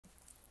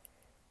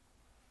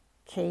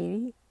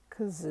Katie,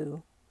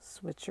 Kazoo,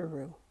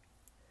 Switchero.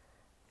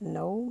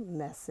 No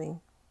messing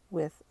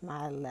with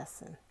my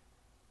lesson.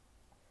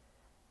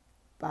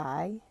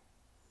 By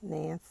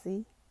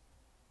Nancy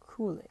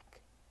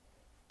Krulik.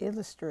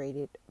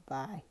 Illustrated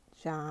by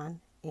John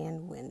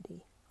and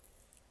Wendy.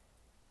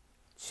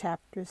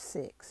 Chapter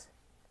 6.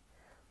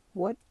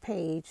 What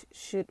page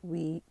should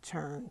we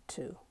turn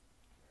to?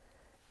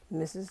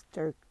 Mrs.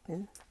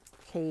 Dirkman,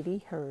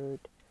 Katie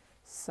heard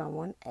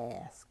someone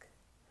ask.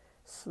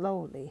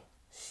 Slowly,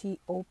 she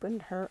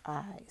opened her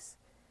eyes.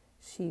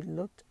 She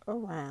looked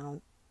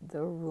around.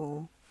 The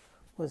room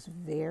was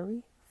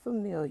very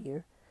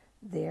familiar.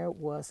 There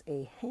was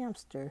a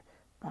hamster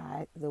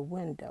by the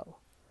window,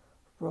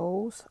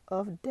 rows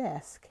of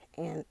desks,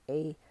 and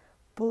a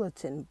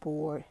bulletin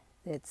board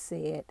that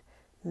said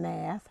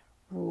math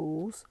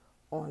rules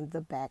on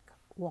the back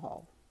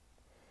wall.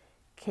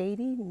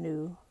 Katie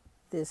knew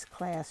this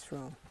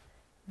classroom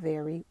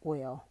very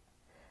well.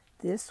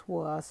 This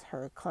was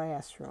her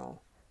classroom,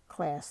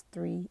 Class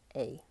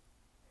 3A.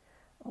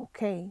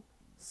 Okay,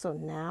 so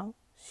now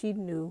she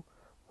knew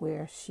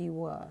where she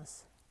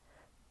was,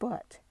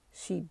 but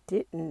she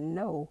didn't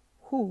know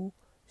who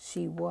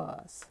she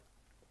was.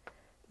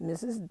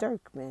 Mrs.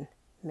 Dirkman,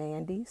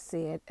 Mandy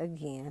said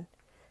again,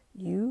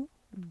 "You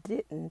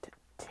didn't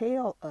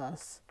tell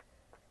us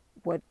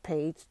what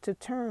page to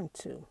turn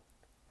to."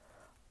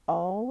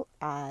 All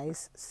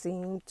eyes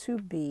seemed to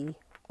be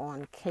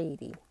on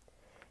Katie.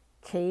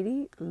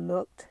 Katie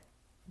looked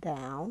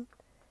down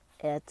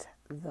at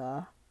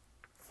the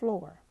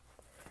floor.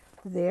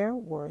 There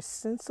were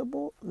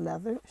sensible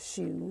leather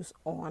shoes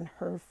on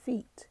her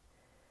feet.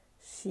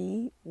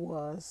 She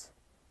was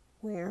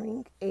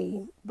wearing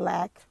a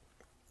black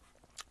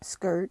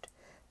skirt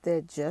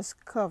that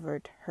just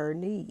covered her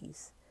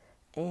knees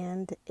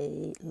and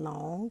a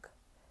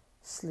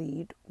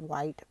long-sleeved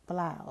white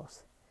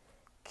blouse.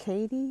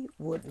 Katie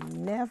would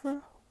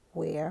never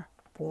wear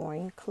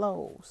boring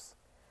clothes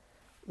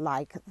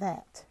like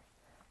that,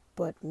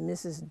 but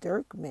Mrs.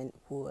 Dirkman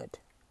would.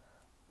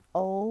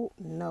 Oh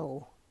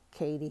no,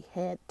 Katie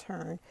had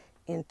turned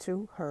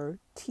into her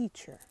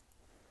teacher.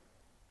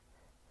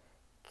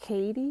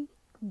 Katie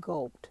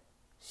gulped.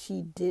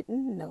 She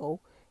didn't know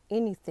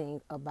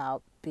anything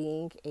about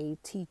being a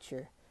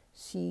teacher.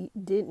 She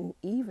didn't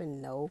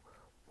even know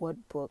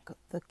what book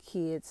the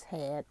kids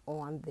had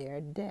on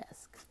their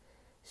desk.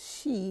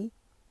 She'd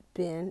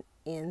been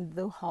in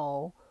the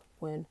hall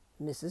when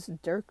Mrs.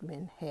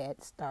 Dirkman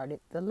had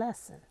started the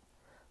lesson.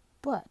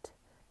 But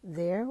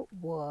there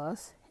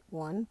was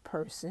one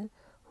person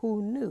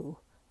who knew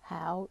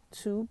how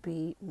to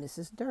be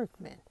Mrs.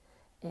 Dirkman,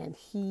 and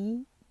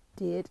he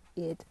did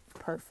it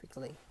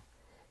perfectly.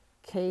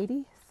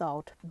 Katie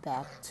thought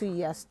back to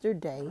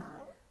yesterday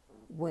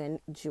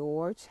when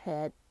George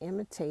had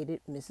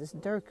imitated Mrs.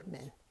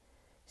 Dirkman.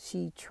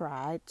 She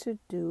tried to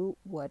do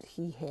what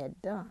he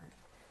had done.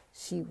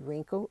 She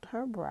wrinkled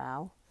her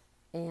brow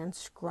and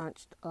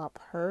scrunched up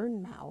her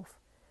mouth.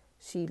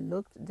 She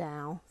looked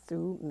down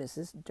through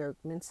Mrs.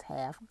 Dirkman's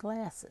half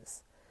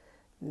glasses.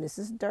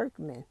 "Mrs.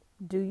 Dirkman,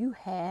 do you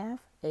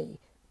have a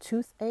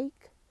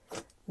toothache?"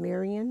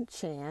 Marian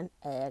Chan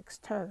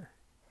asked her.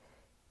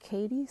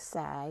 Katie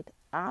sighed.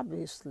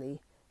 Obviously,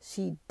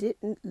 she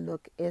didn't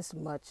look as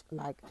much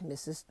like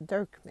Mrs.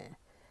 Dirkman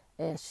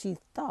as she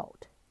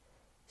thought.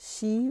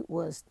 She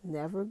was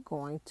never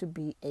going to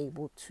be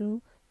able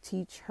to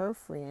teach her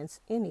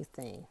friends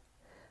anything.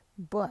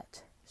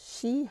 But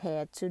she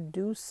had to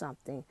do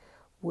something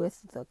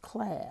with the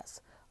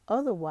class.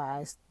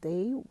 Otherwise,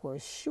 they were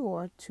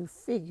sure to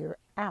figure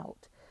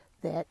out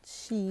that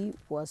she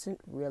wasn't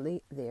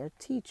really their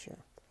teacher.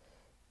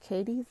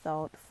 Katie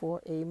thought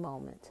for a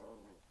moment.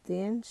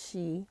 Then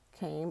she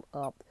came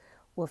up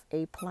with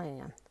a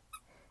plan.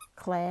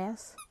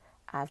 "Class,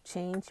 I've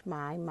changed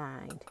my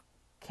mind,"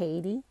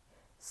 Katie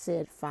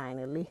said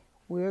finally.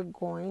 "We're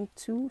going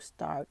to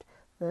start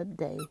the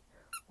day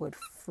with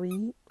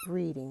free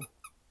reading.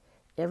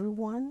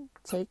 Everyone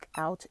take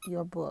out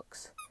your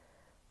books."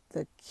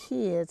 The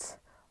kids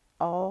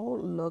all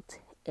looked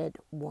at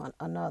one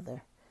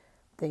another.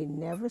 They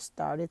never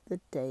started the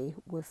day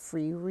with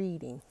free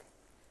reading.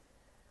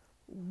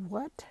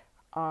 "What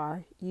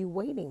are you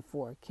waiting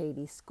for?"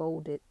 Katie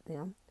scolded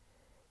them,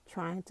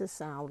 trying to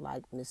sound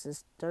like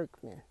Mrs.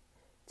 Dirkman.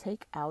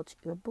 "Take out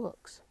your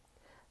books."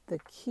 The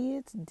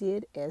kids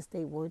did as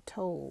they were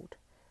told.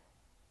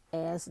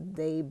 As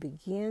they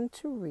began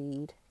to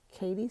read,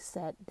 Katie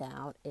sat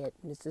down at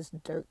Mrs.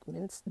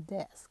 Dirkman's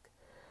desk.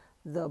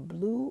 The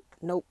blue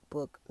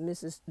notebook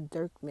Mrs.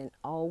 Dirkman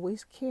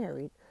always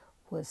carried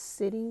was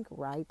sitting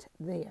right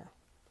there.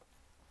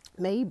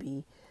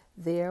 Maybe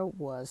there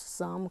was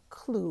some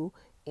clue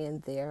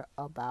in there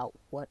about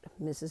what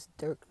Mrs.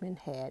 Dirkman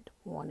had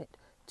wanted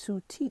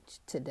to teach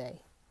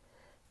today.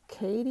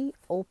 Katie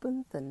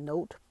opened the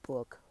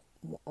notebook.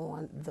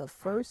 On the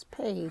first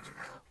page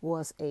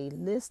was a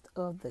list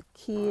of the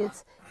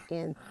kids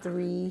in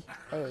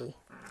 3A.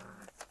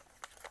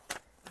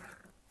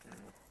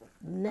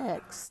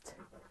 Next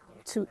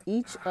To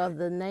each of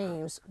the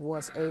names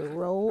was a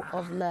row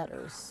of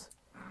letters.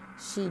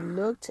 She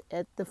looked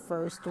at the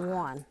first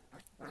one.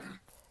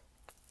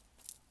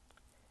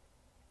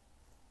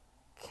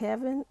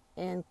 Kevin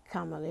and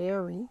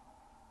Camilleri,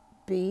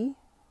 B,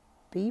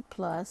 B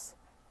plus,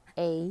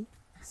 A,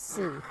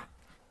 C.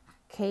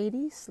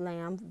 Katie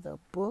slammed the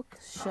book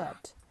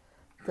shut.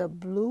 The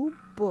blue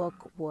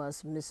book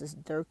was Mrs.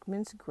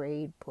 Dirkman's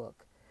grade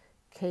book.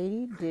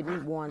 Katie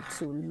didn't want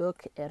to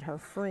look at her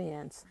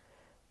friends'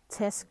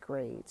 test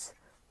grades.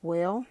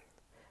 Well,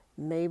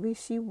 maybe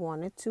she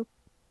wanted to,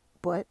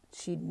 but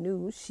she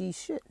knew she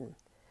shouldn't.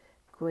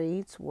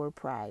 Grades were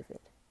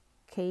private.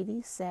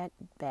 Katie sat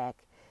back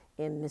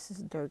in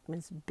Mrs.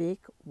 Dirkman's big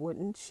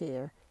wooden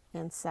chair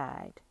and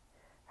sighed.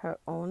 Her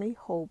only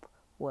hope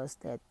was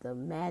that the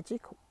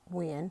magic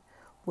wind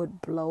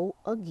would blow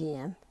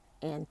again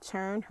and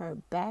turn her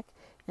back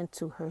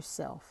into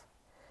herself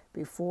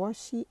before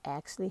she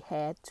actually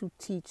had to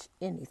teach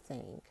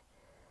anything.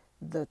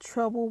 The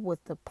trouble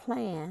with that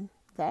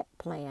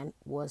plan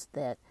was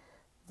that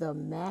the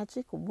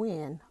magic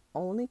wind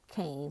only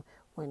came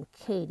when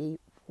Katie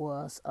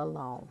was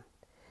alone.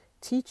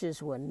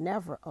 Teachers were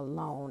never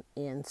alone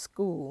in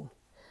school.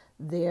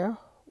 There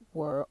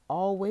were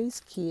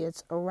always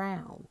kids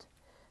around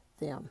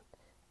them.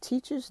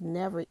 Teachers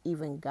never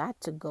even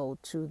got to go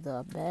to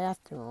the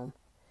bathroom.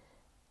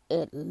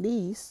 At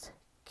least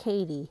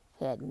Katie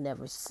had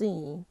never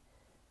seen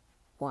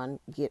one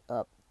get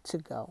up to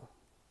go.